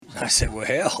I said, well,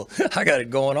 hell, I got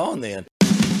it going on then.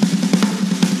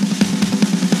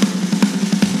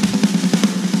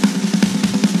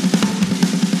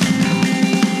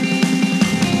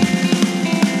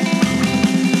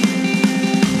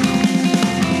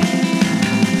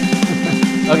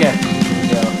 Okay,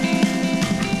 so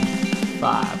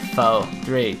 5, 4,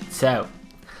 3, 2.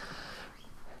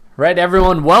 Right,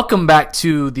 everyone, welcome back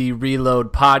to the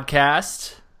Reload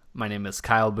Podcast. My name is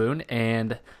Kyle Boone,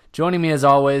 and joining me as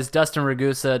always, Dustin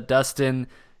Ragusa. Dustin,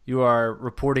 you are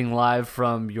reporting live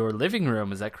from your living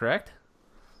room, is that correct?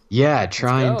 Yeah,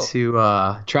 trying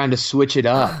to switch it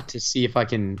up to see if I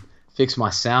can fix my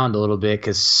sound a little bit,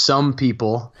 because some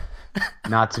people,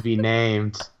 not to be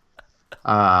named,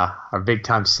 are big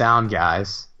time sound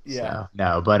guys. Yeah. So,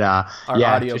 no, but Our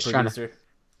audio just producer.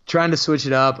 trying to switch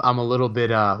it up. I'm a little bit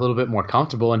more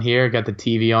comfortable in here. Got the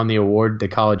TV on the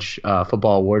college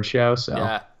football award show. So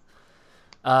yeah.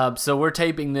 So we're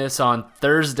taping this on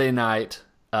Thursday night,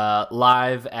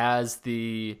 live as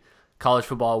the college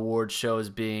football award show is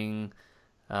being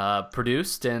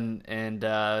produced and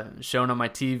shown on my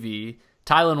TV.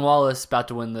 Tylan Wallace about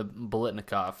to win the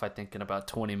Biletnikoff, I think, in about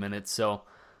 20 minutes. So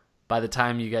by the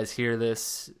time you guys hear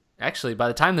this, actually, by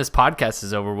the time this podcast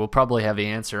is over, we'll probably have the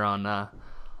answer on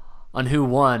who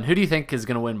won. Who do you think is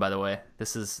going to win, by the way?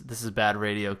 This is bad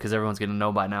radio because everyone's going to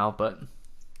know by now, but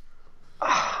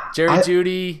Jerry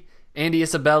Jeudy, Andy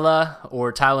Isabella,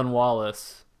 or Tylan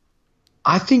Wallace?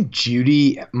 I think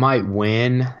Jeudy might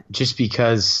win just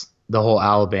because the whole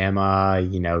Alabama,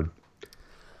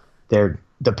 they're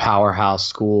the powerhouse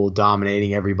school,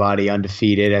 dominating everybody,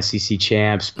 undefeated SEC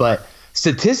champs, but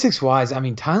statistics-wise, I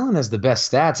mean, Tylan has the best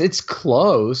stats. It's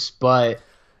close, but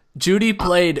Jeudy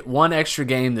played one extra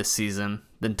game this season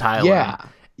than Tylan. Yeah.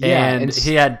 And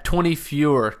he had 20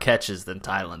 fewer catches than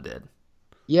Tylan did.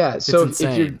 Yeah, so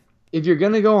if you're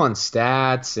going to go on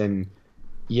stats and,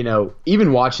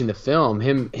 even watching the film,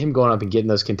 him going up and getting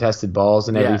those contested balls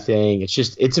and everything,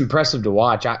 it's impressive to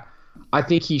watch. I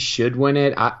think he should win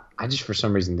it. I just, for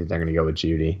some reason, think they're going to go with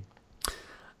Jeudy.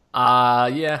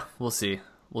 Yeah, we'll see.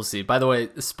 We'll see. By the way,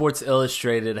 Sports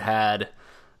Illustrated had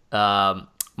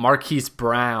Marquise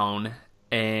Brown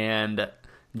and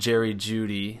Jerry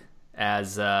Jeudy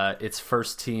as its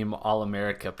first-team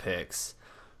All-America picks,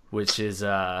 which is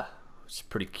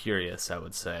pretty curious, I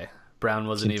would say. Brown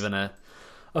wasn't even a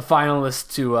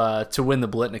finalist to win the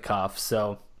Biletnikoff,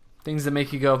 so things that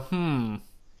make you go,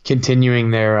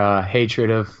 Continuing their hatred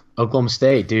of Oklahoma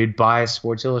State, dude. Bias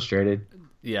Sports Illustrated.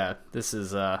 Yeah, this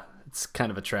is it's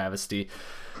kind of a travesty.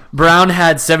 Brown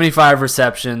had 75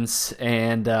 receptions,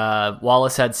 and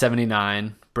Wallace had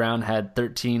 79. Brown had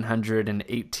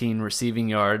 1,318 receiving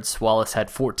yards. Wallace had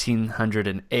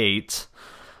 1,408.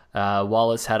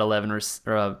 Wallace had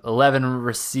 11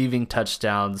 receiving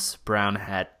touchdowns. Brown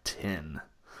had 10.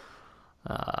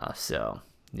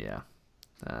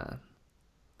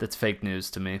 That's fake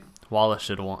news to me. Wallace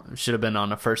should have been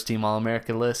on a first-team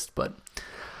All-America list, but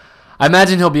I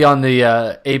imagine he'll be on the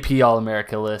AP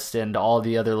All-America list and all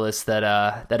the other lists that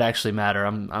actually matter.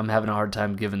 I'm having a hard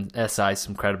time giving SI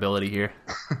some credibility here.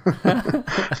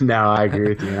 No, I agree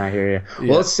with you, and I hear you. Yeah.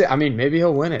 Well, let's see. I mean, maybe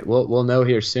he'll win it. We'll know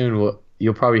here soon.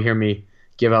 You'll probably hear me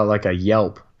give out like a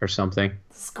yelp or something.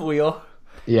 Squeal.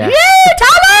 Yeah.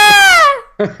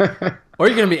 Tyler! Or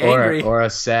you're gonna be angry, or a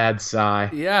sad sigh.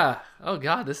 Yeah. Oh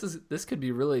God, this could be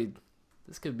a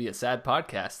sad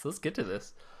podcast. Let's get to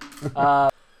this.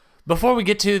 Before we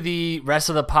get to the rest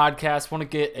of the podcast, I want to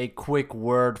get a quick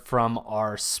word from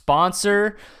our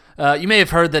sponsor. You may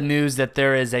have heard the news that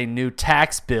there is a new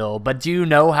tax bill, but do you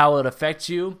know how it affects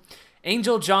you?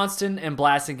 Angel Johnston and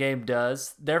Blassingame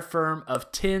does. Their firm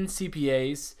of 10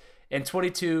 CPAs and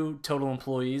 22 total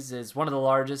employees is one of the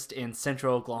largest in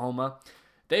central Oklahoma.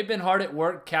 They've been hard at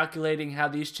work calculating how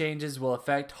these changes will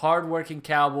affect hardworking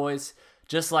cowboys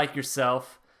just like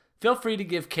yourself. Feel free to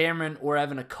give Cameron or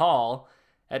Evan a call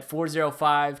at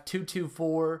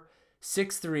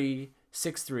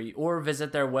 405-224-6363 or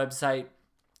visit their website,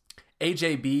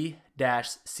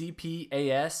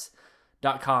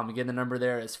 ajb-cpas.com. Again, the number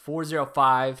there is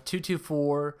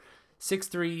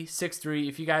 405-224-6363.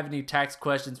 If you guys have any tax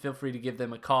questions, feel free to give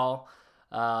them a call.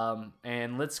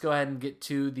 And let's go ahead and get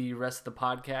to the rest of the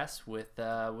podcast with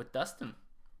Dustin.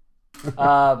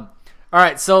 All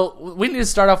right, so we need to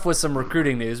start off with some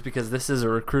recruiting news because this is a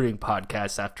recruiting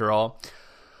podcast after all.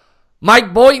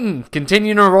 Mike Boynton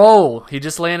continuing to roll. He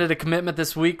just landed a commitment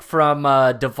this week from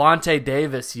Davonte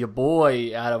Davis, your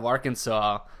boy out of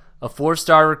Arkansas, a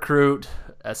 4-star recruit,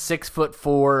 a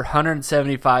 6'4",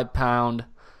 175-pound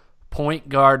point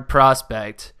guard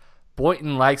prospect.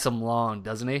 Boynton likes him long,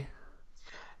 doesn't he?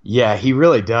 Yeah, he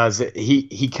really does.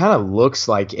 He kind of looks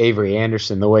like Avery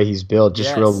Anderson the way he's built,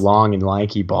 just real Yes. long and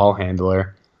lanky ball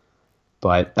handler.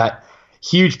 But that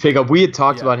huge pickup. We had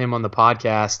talked Yeah. about him on the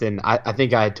podcast, and I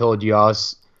think I had told you I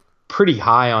was pretty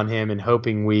high on him and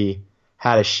hoping we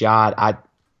had a shot. I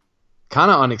kind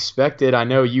of unexpected. I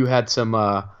know you had some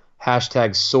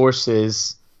hashtag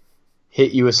sources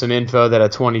hit you with some info that a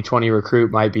 2020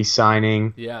 recruit might be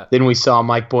signing. Yeah. Then we saw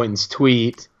Mike Boynton's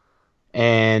tweet,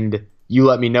 and you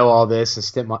let me know all this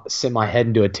and sent my head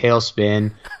into a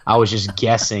tailspin. I was just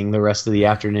guessing the rest of the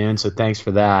afternoon, so thanks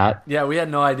for that. Yeah, we had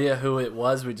no idea who it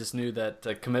was. We just knew that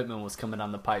a commitment was coming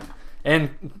on the pipe.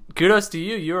 And kudos to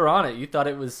you. You were on it. You thought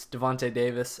it was Davonte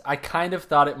Davis. I kind of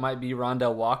thought it might be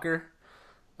Rondell Walker,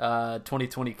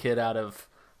 2020 kid out of,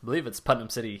 I believe it's Putnam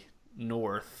City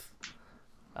North.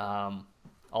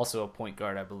 Also a point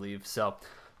guard, I believe. So,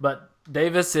 but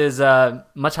Davis is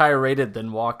much higher rated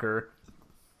than Walker.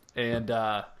 And,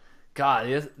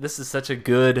 God, this is such a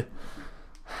good...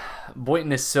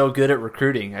 Boynton is so good at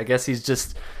recruiting. I guess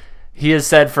he has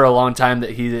said for a long time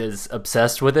that he is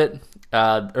obsessed with it.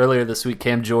 Earlier this week,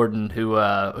 Cam Jordan,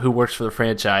 who works for the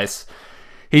franchise,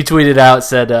 he tweeted out,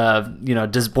 said,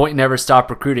 does Boynton ever stop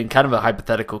recruiting? Kind of a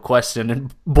hypothetical question.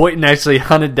 And Boynton actually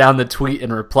hunted down the tweet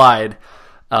and replied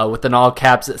with an all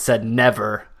caps that said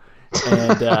never.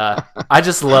 And I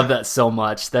just love that so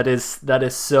much. That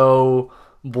is so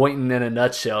Boynton in a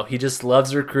nutshell. He just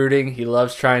loves recruiting. He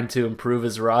loves trying to improve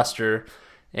his roster.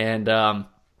 And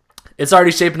it's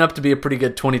already shaping up to be a pretty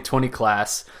good 2020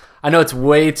 class. I know it's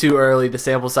way too early. The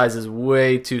sample size is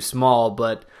way too small,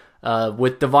 but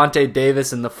with Davonte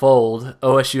Davis in the fold,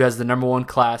 OSU has the number one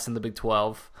class in the Big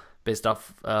 12 based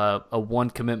off a one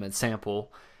commitment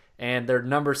sample, and they're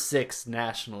number 6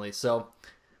 nationally. So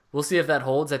we'll see if that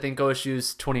holds. I think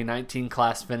OSU's 2019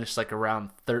 class finished like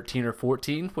around 13 or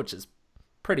 14, which is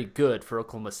pretty good for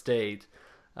Oklahoma State.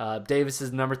 Davis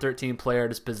is the number 13 player at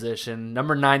his position,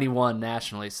 number 91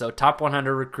 nationally. So top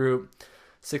 100 recruit,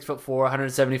 6'4",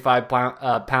 175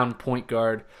 pound point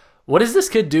guard. What does this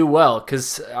kid do well?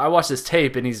 Because I watched his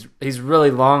tape and he's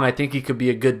really long. I think he could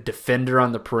be a good defender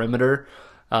on the perimeter,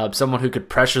 someone who could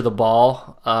pressure the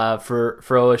ball for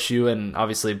OSU. And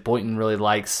obviously Boynton really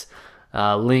likes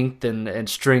length and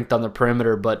strength on the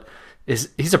perimeter. But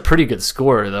he's a pretty good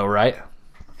scorer though, right?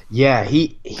 Yeah,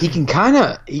 he can kind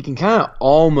of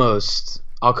almost.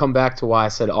 I'll come back to why I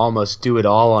said almost do it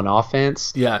all on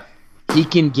offense. Yeah. He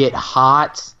can get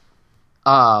hot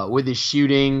with his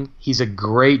shooting. He's a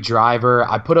great driver.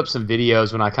 I put up some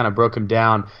videos when I kind of broke him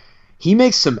down. He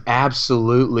makes some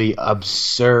absolutely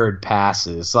absurd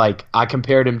passes. Like, I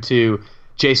compared him to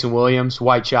Jason Williams,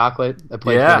 white chocolate, that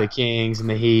played for the Kings and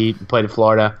the Heat, and played in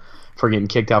Florida for getting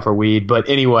kicked out for weed. But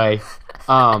anyway,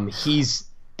 he's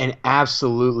an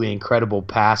absolutely incredible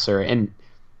passer. And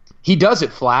he does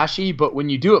it flashy, but when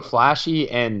you do it flashy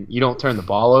and you don't turn the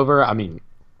ball over, I mean,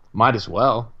 might as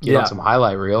well get on some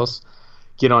highlight reels,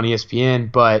 get on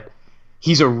ESPN. But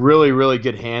he's a really, really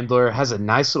good handler, has a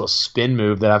nice little spin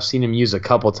move that I've seen him use a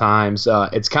couple times.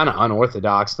 It's kind of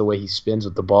unorthodox the way he spins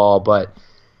with the ball, but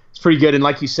it's pretty good. And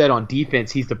like you said, on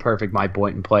defense, he's the perfect Mike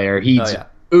Boynton player. He's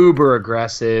uber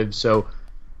aggressive, so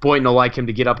Boynton will like him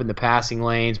to get up in the passing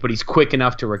lanes, but he's quick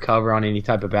enough to recover on any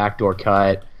type of backdoor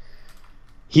cut.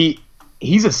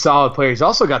 He's a solid player. He's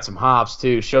also got some hops,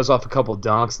 too. Shows off a couple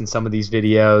dunks in some of these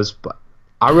videos. But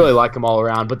I really like him all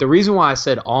around. But the reason why I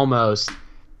said almost,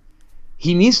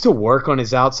 he needs to work on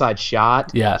his outside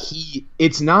shot. Yeah.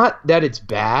 It's not that it's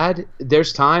bad.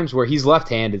 There's times where he's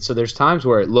left-handed, so there's times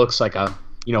where it looks like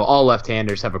all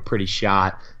left-handers have a pretty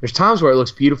shot. There's times where it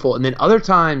looks beautiful, and then other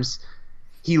times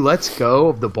he lets go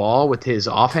of the ball with his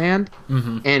offhand,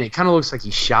 and it kind of looks like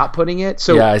he's shot-putting it.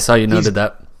 So yeah, I saw you noted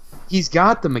that. He's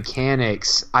got the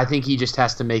mechanics. I think he just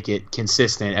has to make it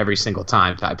consistent every single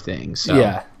time type thing.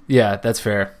 So. Yeah, that's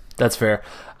fair. That's fair.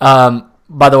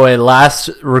 By the way, last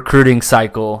recruiting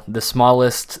cycle, the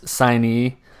smallest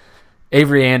signee,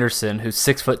 Avery Anderson, who's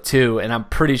 6'2", and I'm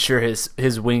pretty sure his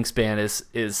wingspan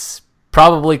is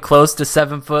probably close to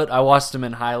 7 foot. I watched him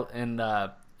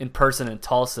in person in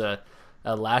Tulsa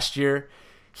last year.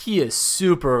 He is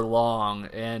super long,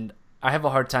 and I have a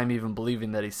hard time even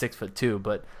believing that he's 6'2",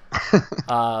 but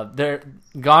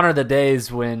gone are the days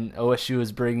when OSU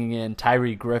is bringing in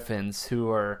Tyree Griffins, who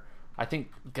are, I think,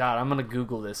 God, I'm going to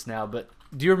Google this now, but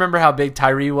do you remember how big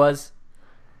Tyree was?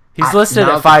 He's listed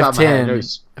at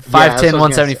 5'10",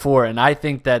 174, and I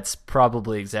think that's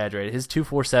probably exaggerated. His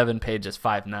 247 page is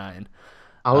 5'9".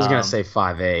 I was going to say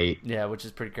 5'8". Yeah, which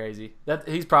is pretty crazy.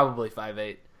 He's probably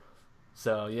 5'8".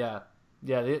 So, yeah,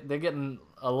 they're getting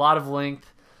a lot of length.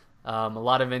 A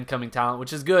lot of incoming talent,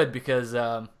 which is good because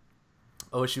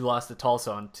OSU lost to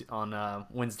Tulsa on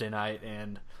Wednesday night,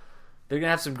 and they're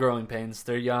gonna have some growing pains.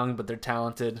 They're young, but they're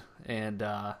talented, and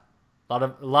a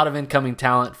lot of incoming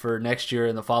talent for next year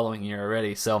and the following year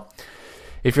already. So,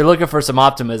 if you're looking for some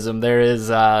optimism, there is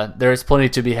plenty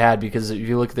to be had, because if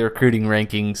you look at the recruiting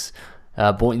rankings,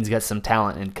 Boynton's got some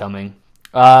talent incoming.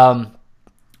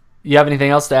 You have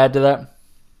anything else to add to that?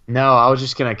 No, I was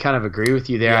just going to kind of agree with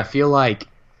you there. Yeah. I feel like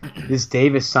this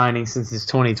Davis signing since this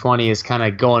 2020 is kind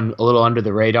of going a little under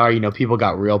the radar. People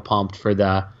got real pumped for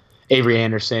the Avery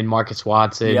Anderson, Marcus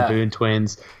Watson, Boone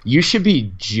twins. You should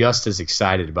be just as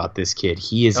excited about this kid.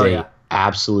 He is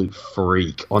absolute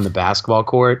freak on the basketball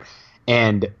court.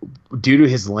 And due to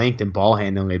his length and ball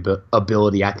handling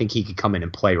ability, I think he could come in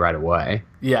and play right away.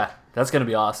 Yeah, that's going to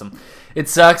be awesome. It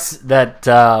sucks that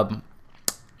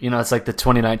it's like the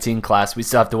 2019 class. We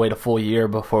still have to wait a full year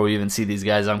before we even see these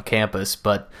guys on campus.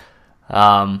 But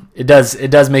it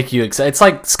does make you excited. It's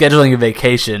like scheduling a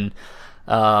vacation,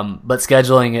 but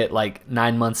scheduling it like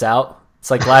 9 months out.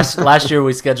 It's like last year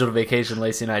we scheduled a vacation,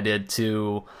 Lacey and I did,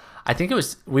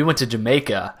 we went to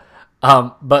Jamaica,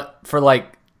 but for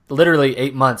like literally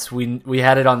 8 months we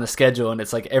had it on the schedule, and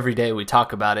it's like every day we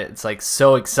talk about it. It's like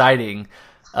so exciting.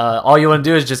 All you want to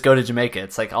do is just go to Jamaica.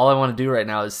 It's like all I want to do right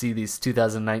now is see these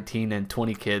 2019 and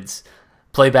 20 kids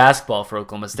play basketball for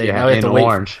Oklahoma State. Yeah, now we have in to wait.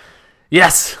 orange.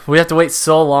 Yes, we have to wait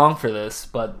so long for this,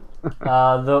 but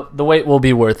the wait will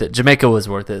be worth it. Jamaica was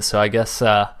worth it, so I guess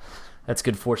that's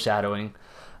good foreshadowing.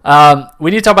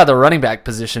 We need to talk about the running back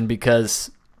position,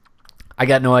 because I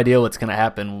got no idea what's going to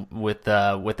happen with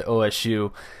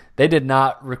OSU. They did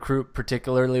not recruit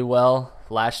particularly well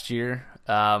last year.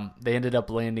 They ended up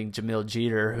landing Jamil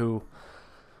Jeter, who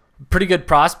pretty good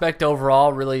prospect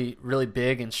overall, really, really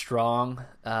big and strong.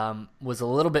 Was a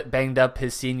little bit banged up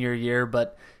his senior year,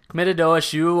 but committed to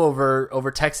OSU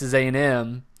over Texas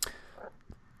A&M.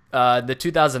 The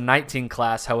 2019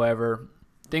 class, however,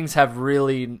 things have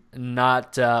really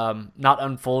not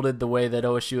unfolded the way that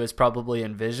OSU has probably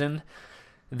envisioned.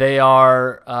 They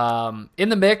are in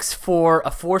the mix for a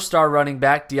 4-star running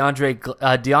back,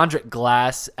 DeAndre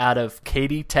Glass out of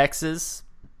Katy, Texas.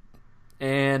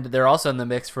 And they're also in the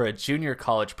mix for a junior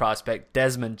college prospect,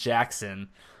 Desmond Jackson.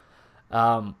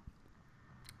 I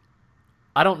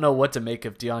don't know what to make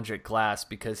of DeAndre Glass,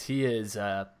 because he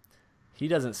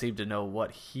doesn't seem to know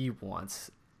what he wants.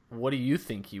 What do you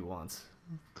think he wants?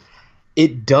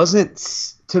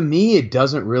 To me, it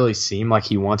doesn't really seem like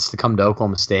he wants to come to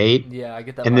Oklahoma State. Yeah, I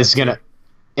get that. And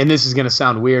this is gonna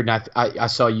sound weird, and I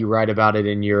saw you write about it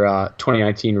in your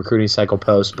 2019 recruiting cycle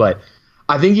post, but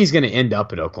I think he's gonna end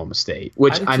up at Oklahoma State,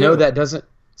 which I know that doesn't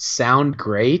sound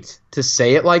great to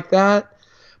say it like that,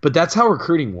 but that's how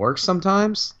recruiting works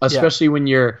sometimes, especially when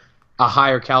you're a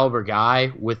higher caliber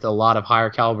guy with a lot of higher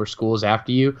caliber schools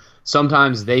after you.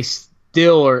 Sometimes they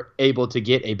still are able to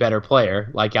get a better player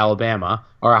like Alabama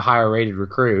or a higher rated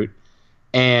recruit,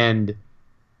 and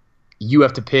you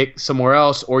have to pick somewhere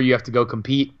else, or you have to go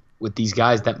compete with these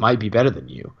guys that might be better than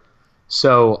you.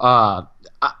 So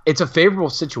it's a favorable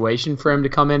situation for him to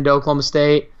come into Oklahoma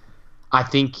State. I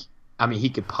mean, he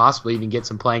could possibly even get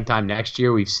some playing time next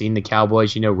year. We've seen the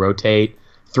Cowboys, rotate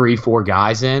 3-4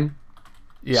 guys in.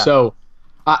 Yeah. So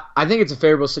I think it's a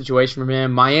favorable situation for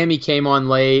him. Miami came on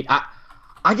late.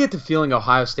 I get the feeling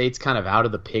Ohio State's kind of out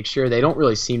of the picture. They don't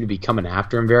really seem to be coming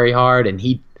after him very hard, and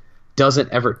he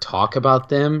doesn't ever talk about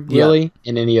them really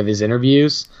in any of his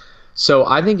interviews. So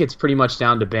I think it's pretty much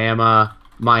down to Bama,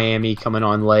 Miami coming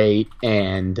on late,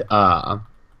 and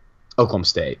Oklahoma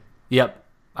State. Yep,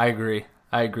 I agree.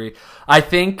 I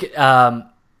think, oh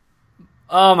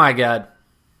my God,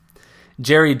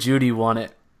 Jerry Jeudy won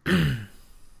it.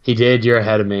 He did. You're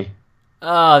ahead of me.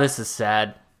 Oh, this is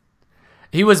sad.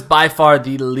 He was by far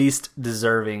the least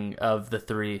deserving of the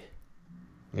three.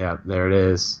 Yeah, there it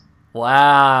is.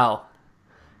 Wow.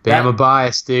 Bama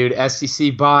bias, dude.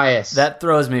 SEC bias. That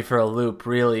throws me for a loop,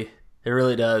 really. It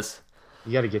really does.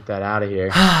 You got to get that out of here.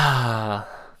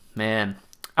 Man.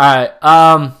 All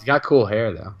right. He's got cool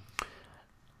hair, though.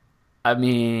 I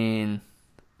mean,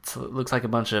 it looks like a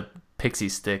bunch of pixie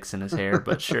sticks in his hair,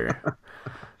 but sure.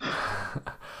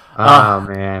 Oh,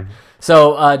 man.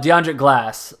 So, DeAndre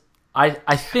Glass,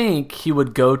 I think he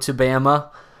would go to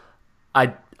Bama.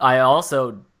 I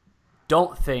also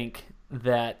don't think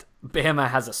that Bama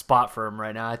has a spot for him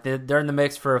right now. They're in the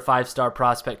mix for a 5-star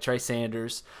prospect, Trey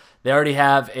Sanders. They already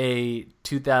have a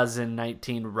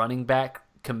 2019 running back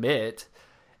commit,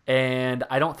 and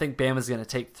I don't think Bama's going to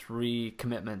take 3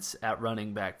 commitments at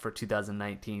running back for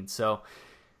 2019. So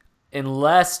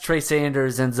unless Trey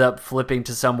Sanders ends up flipping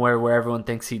to somewhere where everyone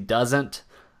thinks he doesn't,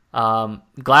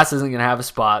 Glass isn't going to have a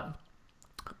spot.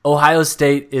 Ohio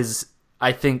State is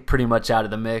I think, pretty much out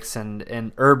of the mix,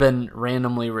 and Urban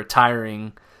randomly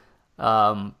retiring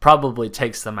probably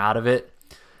takes them out of it.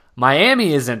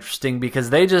 Miami is interesting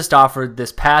because they just offered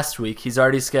this past week. He's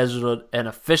already scheduled an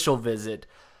official visit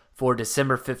for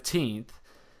December 15th,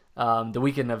 the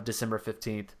weekend of December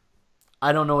 15th.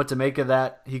 I don't know what to make of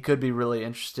that. He could be really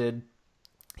interested.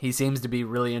 He seems to be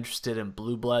really interested in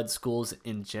blue blood schools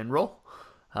in general,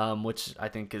 which I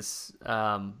think is...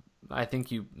 I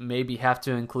think you maybe have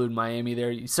to include Miami there.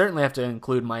 You certainly have to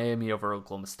include Miami over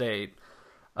Oklahoma State.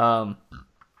 I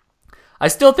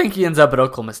still think he ends up at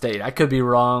Oklahoma State. I could be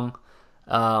wrong.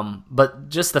 But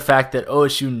just the fact that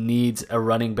OSU needs a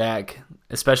running back,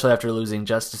 especially after losing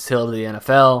Justice Hill to the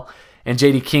NFL and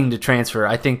J.D. King to transfer,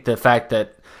 I think the fact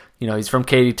that he's from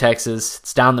Katy, Texas,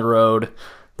 it's down the road,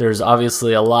 there's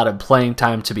obviously a lot of playing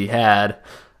time to be had.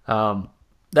 That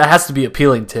has to be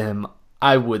appealing to him,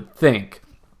 I would think.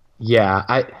 Yeah,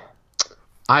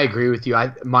 I agree with you.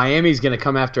 Miami's going to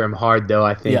come after him hard, though,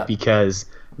 I think, because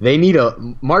they need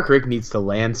Mark Richt needs to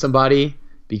land somebody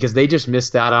because they just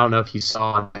missed out. I don't know if you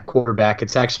saw on that quarterback.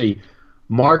 It's actually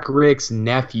Mark Richt's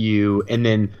nephew and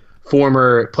then played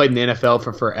in the NFL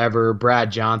for forever,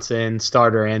 Brad Johnson,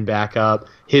 starter and backup.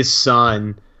 His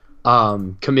son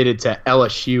committed to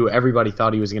LSU. Everybody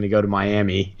thought he was going to go to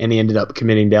Miami, and he ended up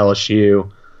committing to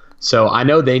LSU. So I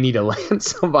know they need to land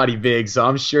somebody big, so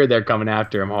I'm sure they're coming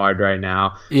after him hard right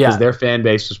now because their fan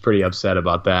base was pretty upset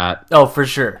about that. Oh, for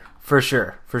sure.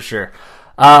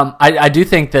 I do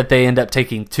think that they end up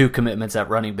taking 2 commitments at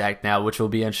running back now, which will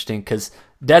be interesting because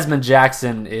Desmond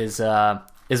Jackson is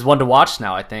one to watch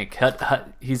now, I think.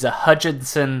 He's a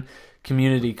Hutchinson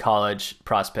Community College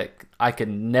prospect. I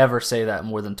can never say that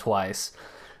more than twice.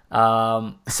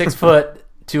 6 foot,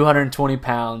 220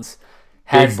 pounds.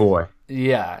 Big boy.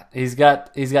 Yeah, he's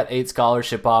got 8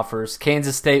 scholarship offers.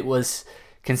 Kansas State was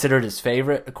considered his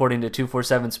favorite according to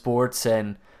 247 Sports,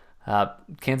 and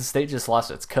Kansas State just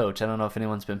lost its coach. I don't know if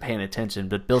anyone's been paying attention,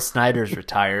 but Bill Snyder's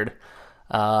retired.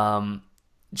 Chattanooga,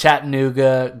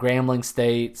 Grambling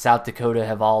State, South Dakota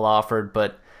have all offered,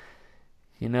 but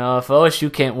if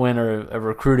OSU can't win a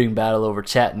recruiting battle over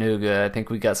Chattanooga, I think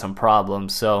we got some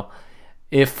problems. So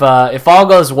if all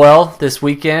goes well this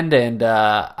weekend, and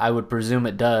I would presume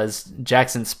it does,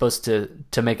 Jackson's supposed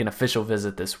to make an official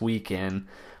visit this weekend.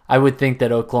 I would think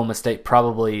that Oklahoma State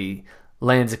probably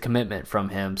lands a commitment from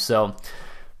him. So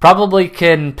probably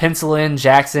can pencil in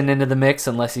Jackson into the mix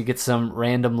unless he gets some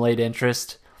random late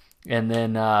interest. And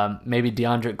then maybe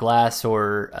DeAndre Glass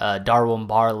or Darwin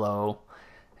Barlow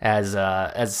as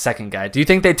a second guy. Do you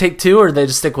think they take 2 or they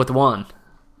just stick with 1?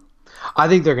 I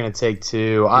think they're going to take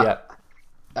 2.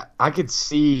 I could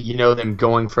see, them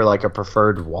going for like a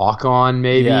preferred walk-on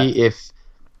maybe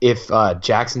if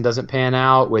Jackson doesn't pan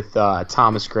out with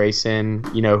Thomas Grayson,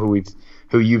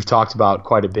 who you've talked about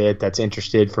quite a bit. That's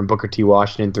interested from Booker T.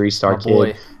 Washington, 3-star kid.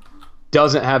 Boy.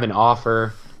 Doesn't have an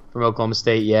offer from Oklahoma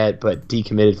State yet, but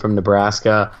decommitted from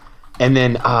Nebraska. And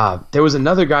then there was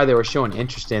another guy they were showing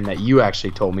interest in that you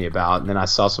actually told me about, and then I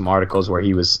saw some articles where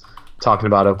he was talking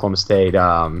about Oklahoma State.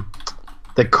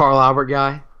 The Carl Albert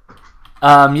guy.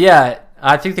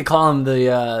 I think they call him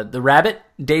the Rabbit,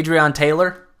 Dadrion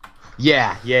Taylor.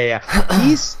 Yeah.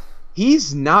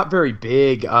 He's not very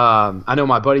big. I know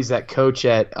my buddies that coach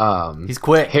at he's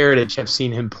quick. Heritage have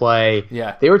seen him play.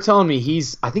 Yeah. They were telling me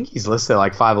I think he's listed at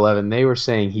like 5'11". They were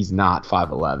saying he's not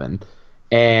 5'11".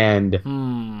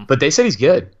 But they said he's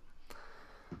good.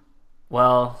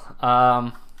 Well,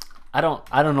 I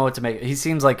don't know what to make. He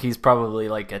seems like he's probably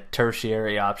like a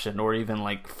tertiary option or even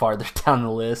like farther down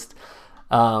the list.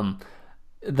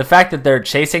 The fact that they're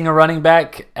chasing a running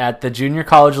back at the junior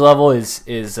college level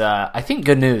is I think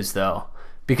good news though,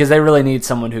 because they really need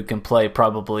someone who can play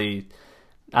probably,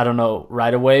 I don't know,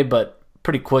 right away, but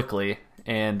pretty quickly.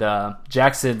 And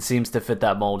Jackson seems to fit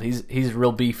that mold. He's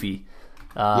real beefy.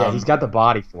 He's got the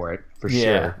body for it for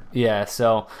sure. Yeah.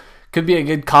 So could be a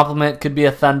good compliment. Could be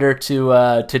a thunder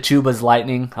to Chuba's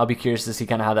Lightning. I'll be curious to see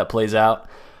kind of how that plays out.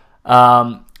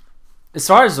 As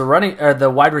far as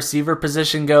the wide receiver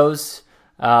position goes,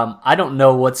 I don't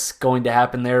know what's going to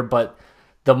happen there, but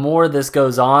the more this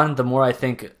goes on, the more I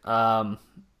think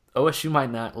OSU might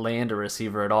not land a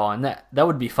receiver at all, and that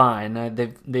would be fine.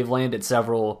 They've landed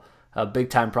several big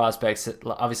time prospects,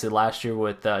 obviously last year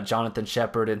with Jonathan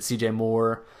Shepard and C.J.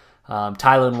 Moore,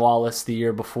 Tylan Wallace the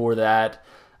year before that.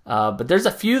 But there's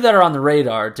a few that are on the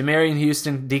radar. Demarion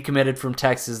Houston decommitted from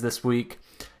Texas this week.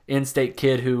 In-state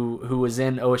kid who was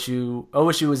in OSU.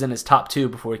 OSU was in his top 2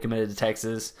 before he committed to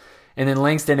Texas. And then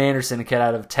Langston Anderson, a kid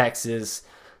out of Texas.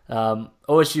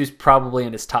 OSU's probably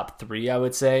in his top 3, I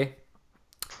would say.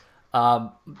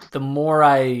 The more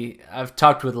I've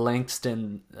talked with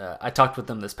Langston, I talked with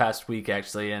him this past week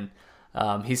actually, and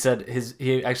he said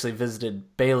he actually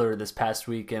visited Baylor this past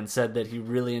week and said that he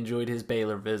really enjoyed his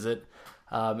Baylor visit.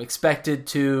 Expected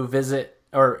to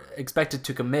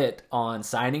commit on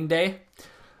signing day.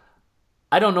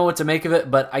 I don't know what to make of it,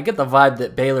 but I get the vibe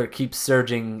that Baylor keeps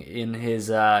surging in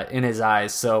his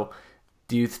eyes. So,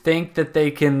 do you think that they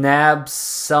can nab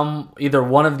either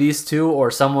one of these two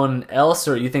or someone else,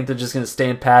 or you think they're just going to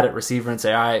stand pat at receiver and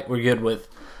say, all right, we're good with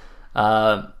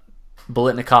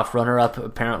Biletnikoff runner-up,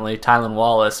 apparently, Tylan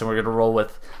Wallace, and we're going to roll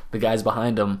with the guys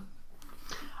behind him?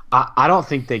 I don't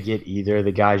think they get either of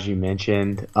the guys you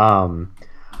mentioned.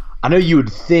 I know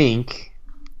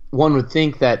one would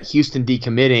think that Houston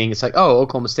decommitting, it's like, oh,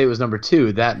 Oklahoma State was number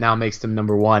 2. That now makes them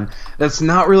number 1. That's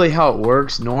not really how it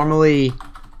works. Normally,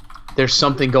 there's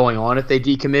something going on if they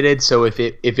decommitted. So if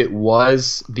it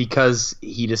was because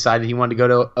he decided he wanted to go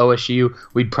to OSU,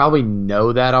 we'd probably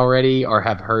know that already or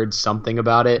have heard something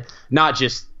about it. Not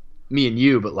just me and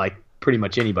you, but like pretty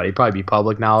much anybody. It'd probably be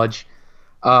public knowledge.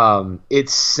 It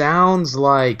sounds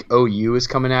like OU is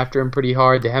coming after him pretty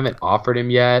hard. They haven't offered him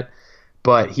yet.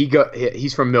 But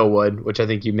he's from Millwood, which I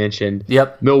think you mentioned.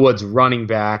 Yep. Millwood's running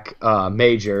back,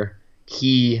 Major.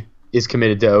 He is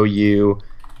committed to OU,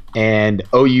 and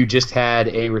OU just had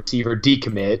a receiver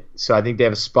decommit, so I think they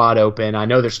have a spot open. I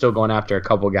know they're still going after a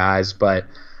couple guys, but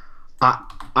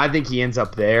I think he ends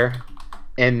up there.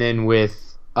 And then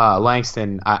with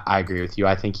Langston, I agree with you.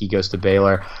 I think he goes to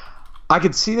Baylor. I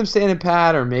could see them standing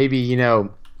pat or maybe,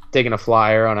 taking a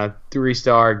flyer on a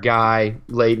 3-star guy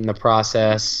late in the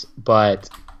process, but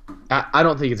I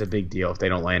don't think it's a big deal if they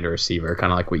don't land a receiver,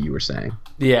 kind of like what you were saying.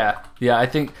 Yeah, I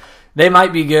think they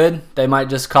might be good. They might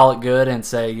just call it good and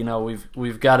say,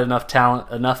 we've got enough talent,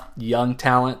 enough young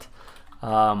talent.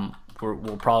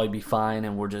 We'll probably be fine,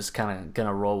 and we're just kind of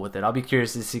gonna roll with it. I'll be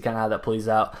curious to see kind of how that plays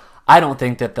out. I don't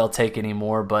think that they'll take any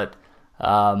more, but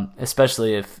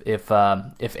especially if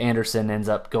Anderson ends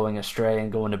up going astray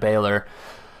and going to Baylor.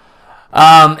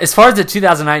 As far as the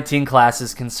 2019 class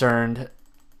is concerned,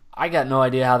 I got no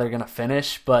idea how they're going to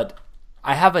finish, but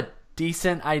I have a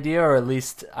decent idea, or at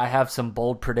least I have some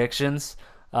bold predictions.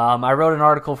 I wrote an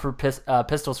article for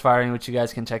Pistols Firing, which you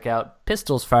guys can check out,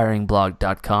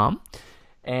 pistolsfiringblog.com.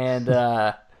 And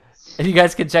you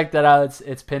guys can check that out.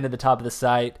 It's pinned at the top of the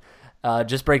site.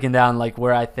 Just breaking down like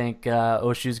where I think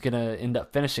OSU's going to end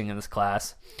up finishing in this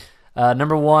class.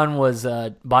 Number 1 was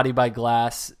Body by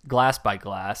Glass, Glass by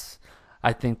Glass.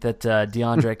 I think that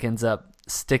DeAndre ends up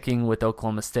sticking with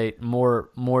Oklahoma State,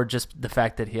 more just the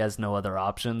fact that he has no other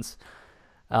options.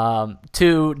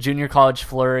 2, Junior College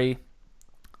Flurry.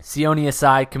 Sione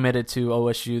Asai committed to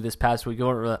OSU this past week.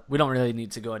 We don't really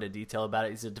need to go into detail about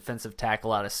it. He's a defensive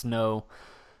tackle out of Snow.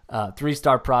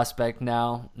 3-star prospect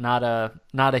now, not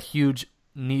a huge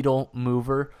needle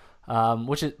mover,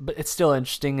 but it's still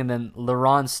interesting. And then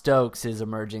LaRon Stokes is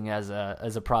emerging as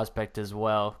a prospect as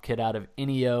well, kid out of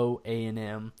NEO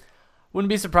A&M. Wouldn't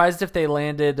be surprised if they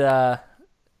landed at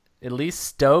least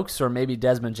Stokes or maybe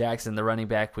Desmond Jackson, the running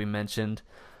back we mentioned.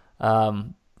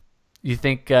 You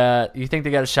think they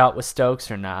got a shot with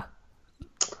Stokes or not?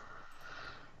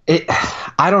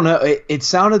 I don't know. It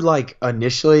sounded like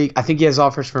initially, I think he has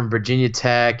offers from Virginia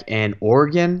Tech and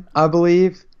Oregon, I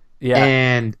believe. Yeah.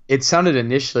 And it sounded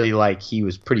initially like he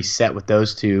was pretty set with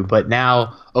those two, but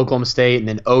now Oklahoma State and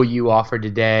then OU offered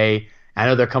today. I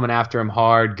know they're coming after him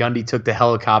hard. Gundy took the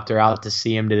helicopter out to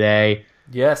see him today.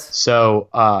 Yes. So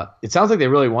it sounds like they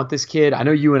really want this kid. I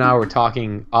know you and I were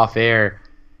talking off air.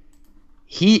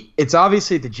 It's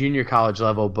obviously at the junior college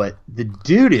level, but the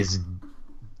dude is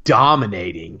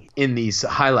dominating in these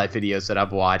highlight videos that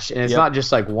I've watched. And it's not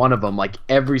just like one of them. Like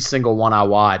every single one I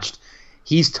watched,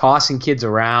 he's tossing kids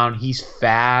around. He's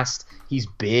fast. He's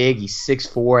big. He's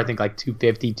 6'4", I think like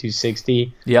 250,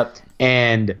 260. Yep.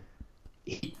 And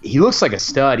he looks like a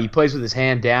stud. He plays with his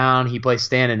hand down. He plays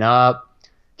standing up,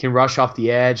 can rush off the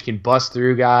edge, can bust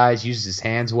through guys, uses his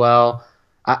hands well.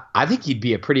 I think he'd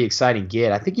be a pretty exciting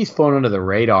get. I think he's flown under the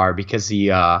radar because he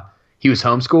was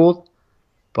homeschooled.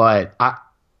 But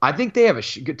I think they have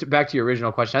back to your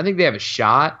original question, I think they have a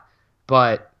shot,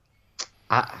 but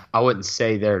I wouldn't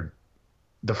say they're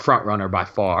the front runner by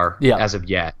far as of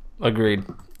yet. Agreed.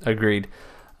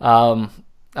 I'm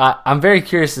very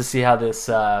curious to see how this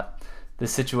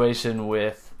situation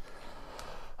with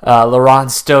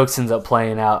LaRon Stokes ends up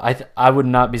playing out. I would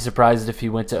not be surprised if he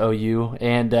went to OU.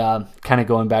 And kind of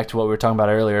going back to what we were talking about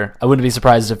earlier, I wouldn't be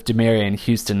surprised if DeMarion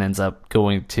Houston ends up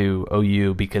going to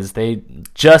OU because they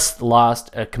just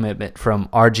lost a commitment from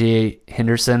RJ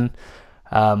Henderson,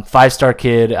 5-star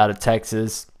kid out of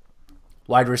Texas,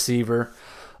 wide receiver.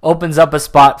 opens up a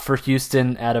spot for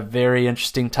Houston at a very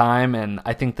interesting time, and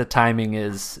I think the timing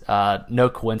is no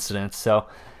coincidence. So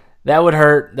that would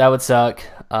hurt. That would suck,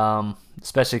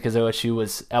 especially because OSU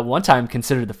was at one time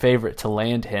considered the favorite to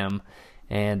land him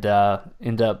and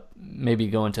end up maybe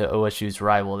going to OSU's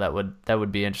rival. That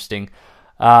would be interesting.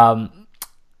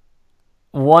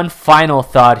 One final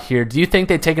thought here. Do you think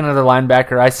they take another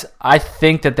linebacker? I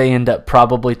think that they end up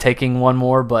probably taking one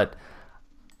more, but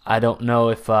I don't know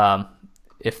if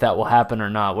that will happen or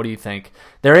not. What do you think?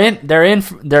 They're in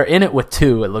it with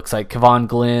two. It looks like Kevon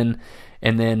Glenn,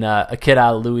 and then a kid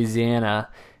out of Louisiana.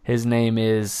 His name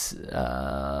is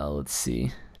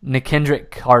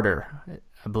Nikendrick Carter.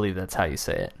 I believe that's how you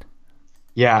say it.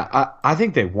 Yeah, I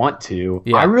think they want to.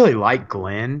 Yeah. I really like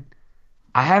Glenn.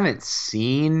 I haven't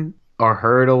seen or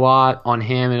heard a lot on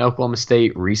him in Oklahoma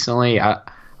State recently. I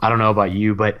don't know about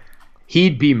you, but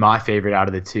he'd be my favorite out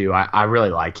of the two. I really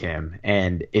like him,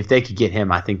 and if they could get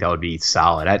him, I think that would be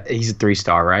solid. He's a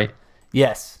 3-star, right?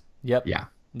 Yes. Yep. Yeah.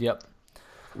 Yep.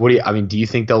 Do you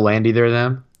think they'll land either of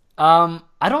them? I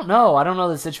don't know. I don't know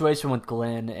the situation with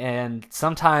Glenn, and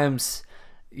sometimes,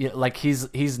 like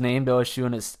he's named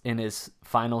OSU in his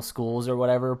final schools or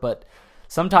whatever, but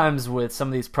sometimes with some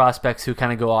of these prospects who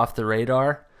kind of go off the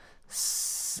radar,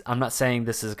 I'm not saying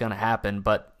this is going to happen,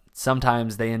 but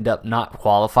sometimes they end up not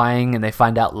qualifying, and they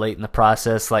find out late in the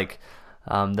process, like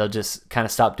they'll just kind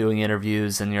of stop doing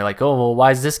interviews, and you're like, oh, well,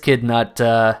 why is this kid not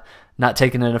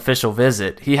taking an official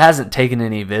visit? He hasn't taken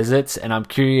any visits, and I'm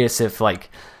curious if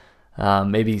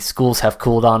maybe schools have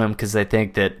cooled on him because they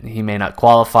think that he may not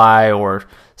qualify or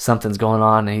something's going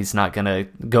on and he's not going to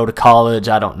go to college.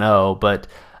 I don't know, but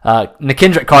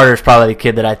Nikendrick Carter is probably the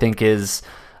kid that I think is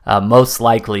most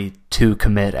likely to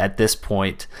commit at this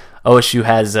point. OSU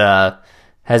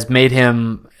has made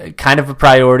him kind of a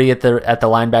priority at the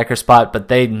linebacker spot, but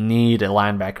they need a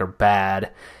linebacker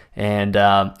bad. And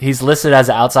he's listed as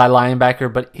an outside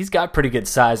linebacker, but he's got pretty good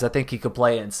size. I think he could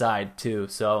play inside too.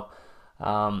 So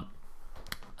I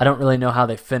don't really know how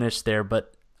they finished there,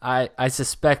 but I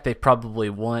suspect they probably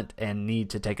want and need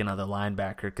to take another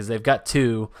linebacker because they've got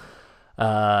two.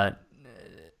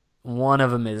 One of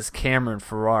them is Cameron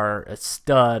Farrar, a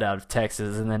stud out of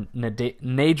Texas, and then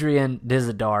Nadrian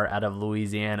Dizadar out of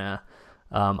Louisiana.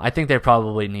 I think they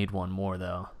probably need one more,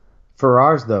 though.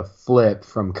 Farrar's the flip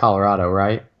from Colorado,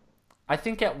 right? I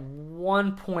think at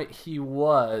one point he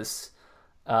was.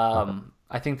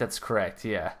 I think that's correct,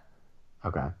 yeah.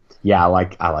 Okay. Yeah, I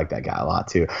like that guy a lot,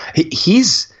 too.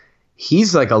 He's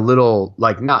like a little,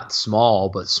 like not small,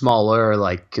 but smaller,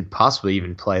 like could possibly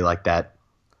even play like that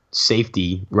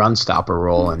safety run stopper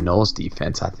role in Noles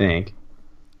defense, I think.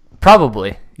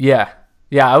 Probably, yeah.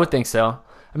 Yeah, I would think so.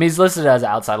 I mean, he's listed as an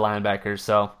outside linebacker,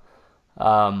 so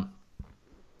I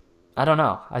don't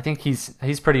know. I think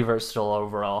he's pretty versatile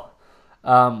overall.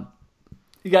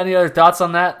 You got any other thoughts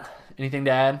on that? Anything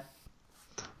to add?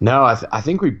 No, I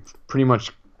think we pretty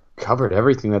much covered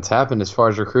everything that's happened as far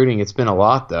as recruiting. It's been a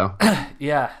lot, though.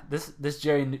 Yeah, this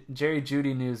Jerry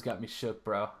Jeudy news got me shook,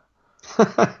 bro.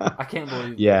 I can't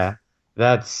believe. Yeah,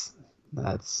 that's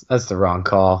the wrong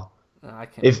call. I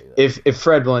can't. If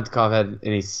Fred Biletnikoff had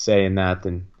any say in that,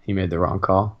 then he made the wrong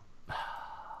call.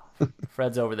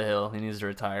 Fred's over the hill. He needs to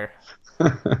retire.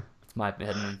 It's my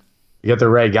opinion. You got the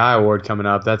Ray Guy Award coming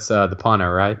up. That's the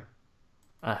punter, right?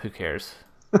 Who cares?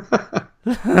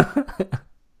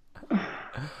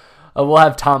 We'll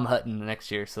have Tom Hutton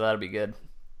next year, so that'll be good.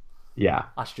 Yeah.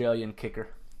 Australian kicker.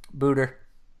 Booter.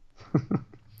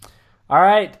 All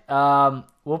right.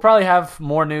 We'll probably have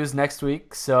more news next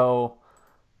week, so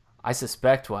I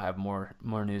suspect we'll have more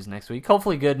news next week.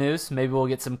 Hopefully good news. Maybe we'll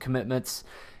get some commitments.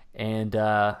 And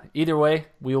either way,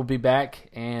 we will be back.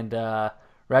 And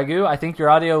Ragu, I think your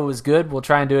audio was good. We'll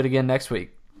try and do it again next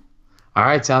week. All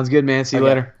right. Sounds good, man. See you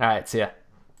later. All right. See ya.